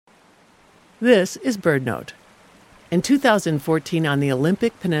This is BirdNote. In 2014, on the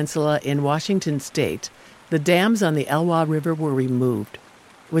Olympic Peninsula in Washington state, the dams on the Elwha River were removed.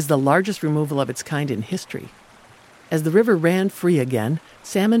 It was the largest removal of its kind in history. As the river ran free again,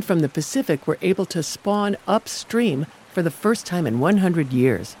 salmon from the Pacific were able to spawn upstream for the first time in 100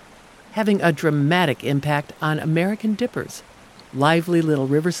 years, having a dramatic impact on American dippers, lively little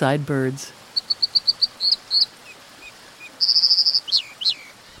riverside birds.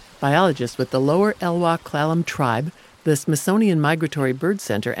 Biologists with the Lower Elwha Clallam tribe, the Smithsonian Migratory Bird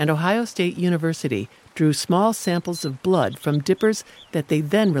Center, and Ohio State University drew small samples of blood from dippers that they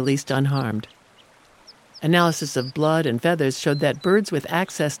then released unharmed. Analysis of blood and feathers showed that birds with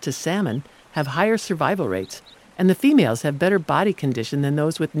access to salmon have higher survival rates, and the females have better body condition than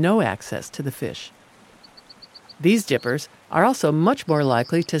those with no access to the fish. These dippers are also much more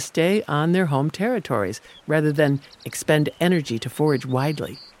likely to stay on their home territories rather than expend energy to forage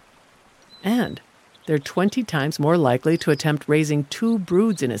widely. And they're 20 times more likely to attempt raising 2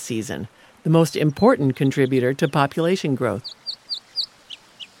 broods in a season, the most important contributor to population growth.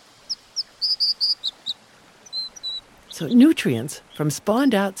 So nutrients from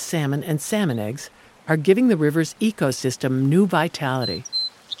spawned-out salmon and salmon eggs are giving the river's ecosystem new vitality.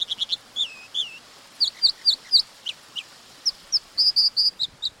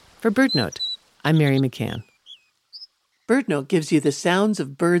 For BirdNote, I'm Mary McCann. BirdNote gives you the sounds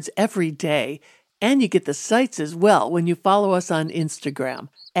of birds every day, and you get the sights as well when you follow us on Instagram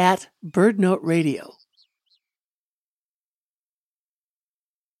 @BirdNoteRadio.